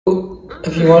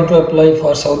if you want to apply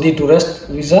for Saudi tourist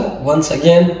visa, once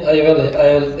again I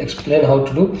will explain how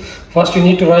to do. First you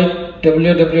need to write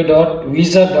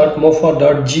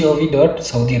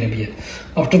www.visa.mofa.gov.Saudi Arabia.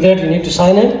 After that you need to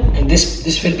sign in, and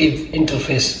this will be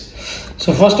interface.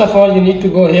 So first of all you need to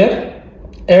go here,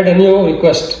 add a new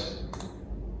request.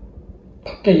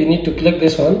 Okay, you need to click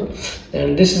this one,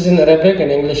 and this is in Arabic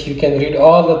and English. You can read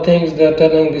all the things they are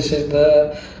telling. This is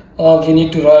the all you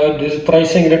need to write. There is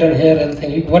pricing written here, and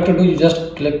what to do, you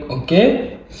just click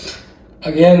OK.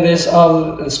 Again, there's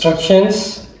all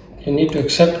instructions. You need to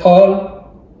accept all.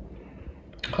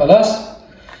 Khalas.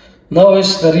 Now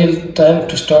is the real time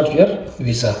to start your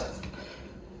visa.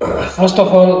 First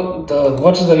of all,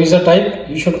 what is the visa type?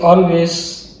 You should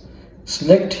always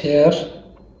select here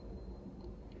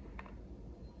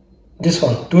this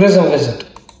one, tourism visit.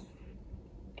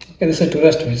 Okay, this is a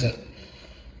tourist visa.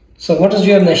 So what is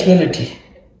your nationality?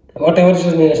 Whatever is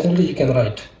your nationality, you can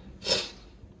write.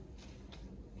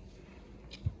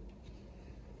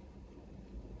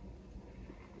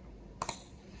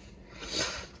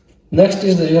 Next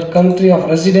is your country of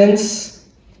residence,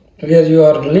 where you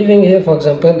are living here. For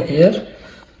example, here,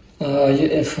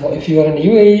 if you are in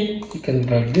UAE, you can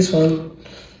write this one.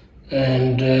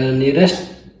 And nearest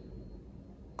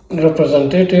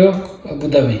representative, Abu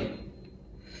Dhabi.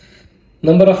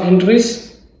 Number of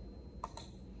entries,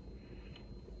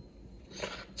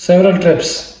 several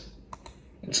trips.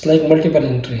 It's like multiple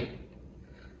entry.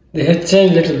 They have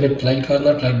changed little bit, like it was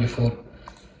not like before.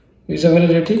 Visa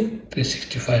validity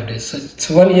 365 days. So it's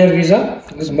 1 year visa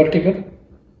with multiple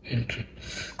entry.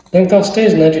 Length of stay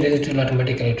is 90 days. It will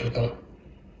automatically come.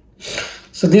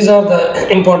 So these are the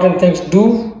important things.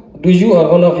 Do you or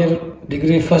one of your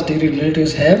first degree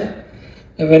relatives have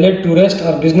a valid tourist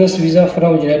or business visa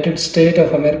from United States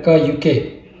of America, UK?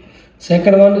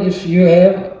 Second one, if you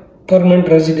have permanent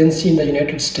residency in the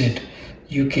United States,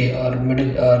 UK or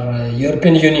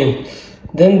European Union.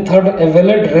 Then third, a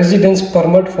valid residence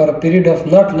permit for a period of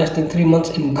not less than 3 months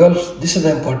in Gulf. This is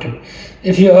important.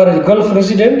 If you are a Gulf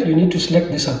resident, you need to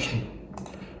select this option.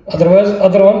 Otherwise,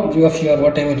 other one, if you are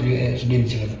whatever you are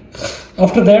eligible.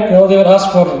 After that, now they will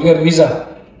ask for your visa.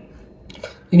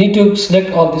 You need to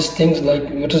select all these things, like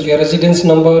what is your residence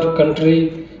number,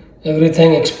 country,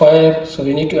 everything expire. So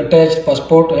you need to attach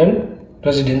passport and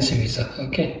residency visa.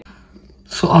 Okay.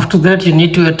 So after that, you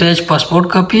need to attach passport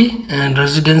copy and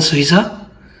residence visa.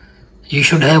 You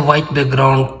should have white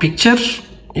background picture.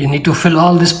 You need to fill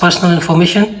all this personal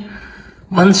information.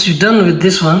 Once you're done with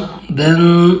this one,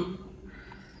 then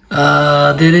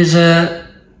there is a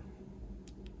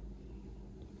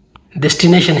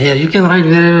destination here. You can write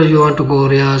wherever you want to go,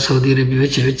 Riyadh, Saudi Arabia,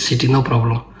 which city, no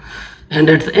problem. And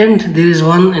at the end, there is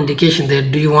one indication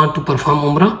that do you want to perform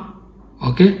Umrah?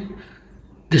 Okay,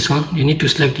 this one, you need to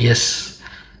select yes.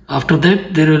 After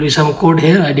that, there will be some code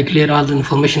here. I declare all the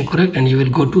information correct, and you will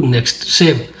go to next,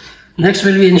 save. Next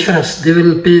will be insurance. They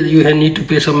will pay, you need to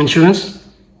pay some insurance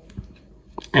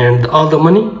and all the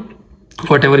money,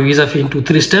 whatever visa fee, into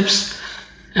 3 steps.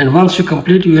 And once you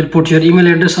complete, you will put your email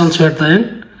address also at the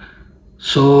end.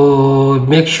 So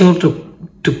make sure to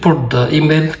put the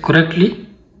email correctly.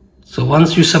 So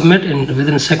once you submit, and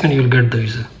within a second you will get the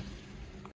visa.